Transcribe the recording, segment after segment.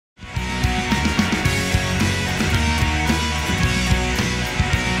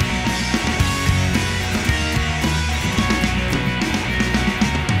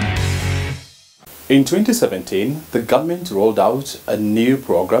In 2017, the government rolled out a new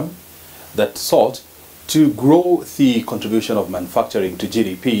program that sought to grow the contribution of manufacturing to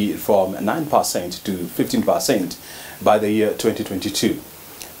GDP from 9% to 15% by the year 2022.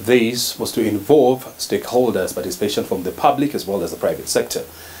 This was to involve stakeholders' participation from the public as well as the private sector.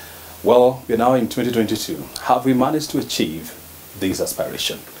 Well, we're now in 2022. Have we managed to achieve this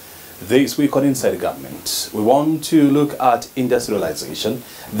aspiration? This week on Inside Government, we want to look at industrialization,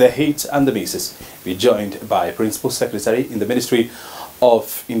 the hits and the misses. We're joined by Principal Secretary in the Ministry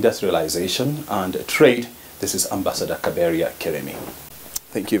of Industrialization and Trade. This is Amb.Kaberia Kirimi.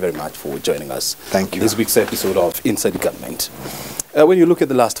 Thank you very much for joining us. Thank you. This week's episode of Inside Government. When you look at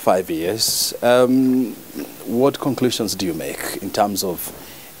the last 5 years, what conclusions do you make in terms of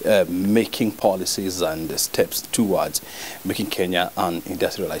making policies and steps towards making Kenya an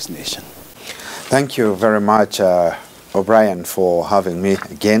industrialized nation? Thank you very much, O'Brien, for having me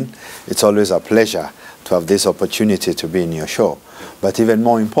again. It's always a pleasure to have this opportunity to be in your show, but even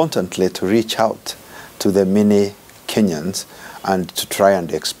more importantly, to reach out to the many Kenyans and to try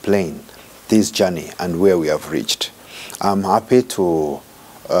and explain this journey and where we have reached. I'm happy to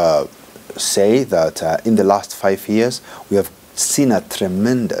say that in the last 5 years, we have seen a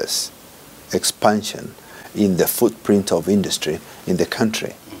tremendous expansion in the footprint of industry in the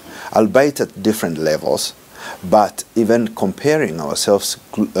country, albeit at different levels, but even comparing ourselves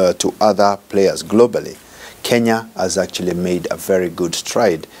to other players globally, Kenya has actually made a very good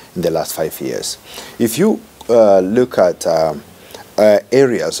stride in the last 5 years. If you look at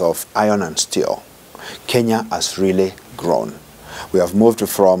areas of iron and steel, Kenya has really grown. We have moved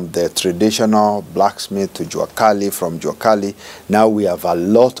from the traditional blacksmith to Juakali, from Juakali. Now we have a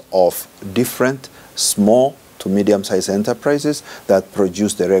lot of different small to medium-sized enterprises that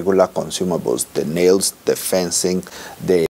produce the regular consumables, the nails, the fencing, the